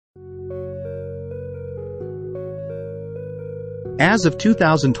As of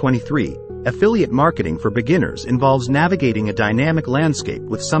 2023, affiliate marketing for beginners involves navigating a dynamic landscape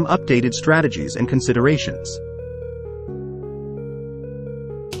with some updated strategies and considerations.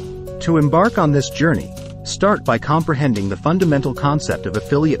 To embark on this journey, start by comprehending the fundamental concept of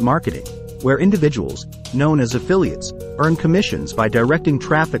affiliate marketing, where individuals, known as affiliates, earn commissions by directing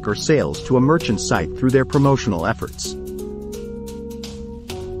traffic or sales to a merchant site through their promotional efforts.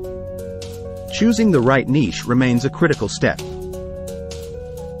 Choosing the right niche remains a critical step.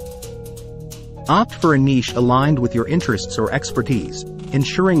 Opt for a niche aligned with your interests or expertise,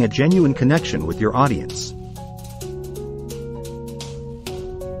 ensuring a genuine connection with your audience.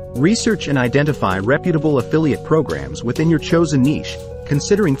 Research and identify reputable affiliate programs within your chosen niche,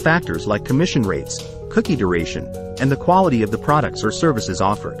 considering factors like commission rates, cookie duration, and the quality of the products or services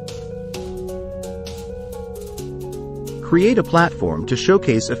offered. Create a platform to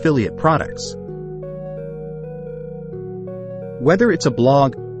showcase affiliate products. Whether it's a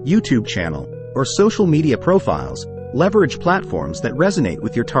blog, YouTube channel, or social media profiles, leverage platforms that resonate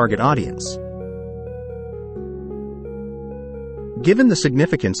with your target audience. Given the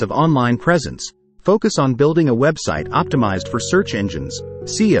significance of online presence, focus on building a website optimized for search engines,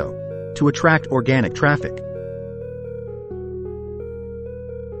 SEO, to attract organic traffic.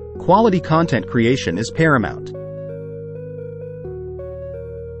 Quality content creation is paramount.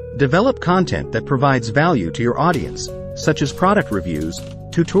 Develop content that provides value to your audience, such as product reviews,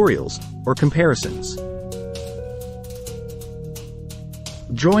 tutorials, or comparisons.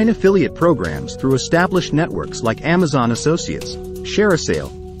 Join affiliate programs through established networks like Amazon Associates,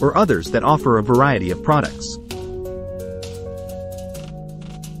 ShareASale, or others that offer a variety of products.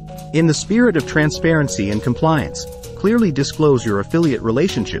 In the spirit of transparency and compliance, clearly disclose your affiliate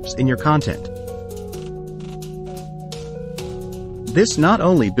relationships in your content. This not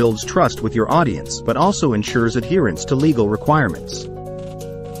only builds trust with your audience but also ensures adherence to legal requirements.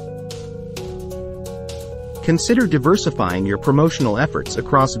 Consider diversifying your promotional efforts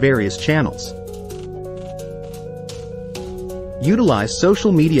across various channels. Utilize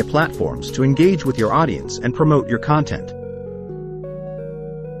social media platforms to engage with your audience and promote your content.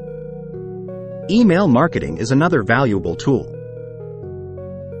 Email marketing is another valuable tool.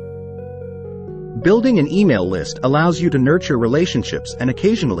 Building an email list allows you to nurture relationships and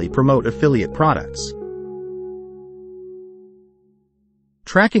occasionally promote affiliate products.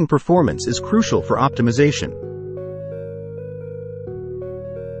 Tracking performance is crucial for optimization.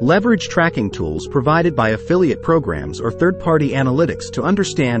 Leverage tracking tools provided by affiliate programs or third-party analytics to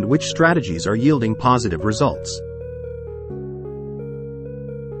understand which strategies are yielding positive results.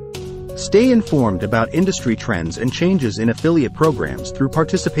 Stay informed about industry trends and changes in affiliate programs through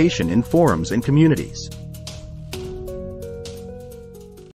participation in forums and communities.